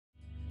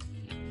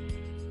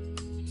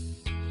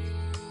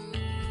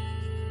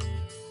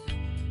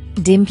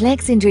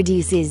Dimplex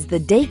introduces the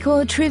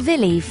Decor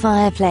Trivilli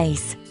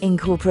Fireplace,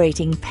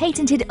 incorporating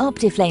patented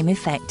OptiFlame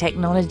effect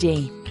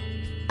technology.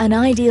 An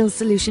ideal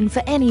solution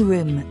for any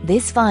room,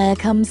 this fire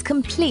comes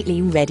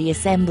completely ready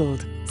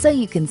assembled, so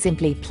you can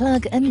simply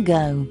plug and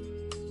go.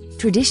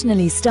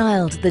 Traditionally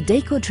styled, the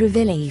Decor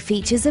Trivilli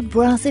features a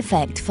brass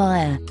effect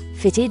fire,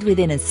 fitted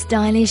within a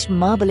stylish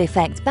marble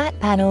effect back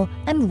panel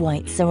and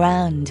white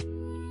surround.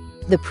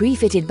 The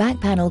pre-fitted back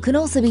panel can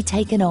also be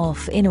taken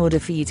off in order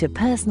for you to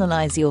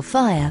personalize your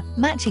fire,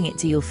 matching it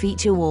to your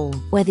feature wall.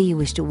 Whether you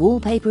wish to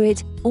wallpaper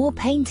it or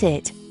paint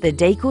it, the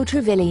Decor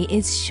Trivilli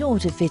is sure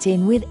to fit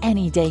in with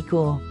any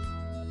decor.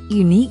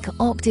 Unique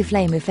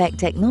OptiFlame effect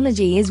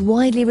technology is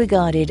widely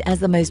regarded as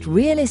the most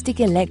realistic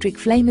electric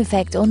flame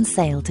effect on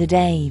sale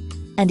today,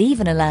 and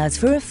even allows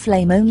for a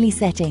flame-only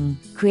setting,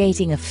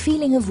 creating a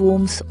feeling of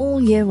warmth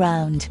all year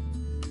round.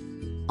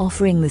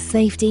 Offering the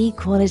safety,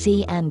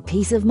 quality and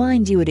peace of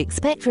mind you would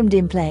expect from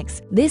Dimplex,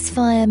 this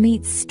fire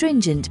meets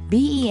stringent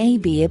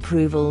BEAB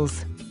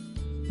approvals.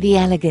 The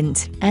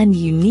elegant and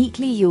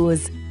uniquely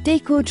yours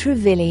Decor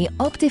Trivilli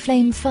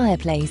OptiFlame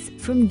Fireplace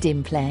from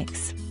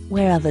Dimplex.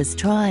 Where others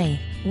try,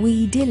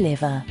 we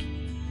deliver.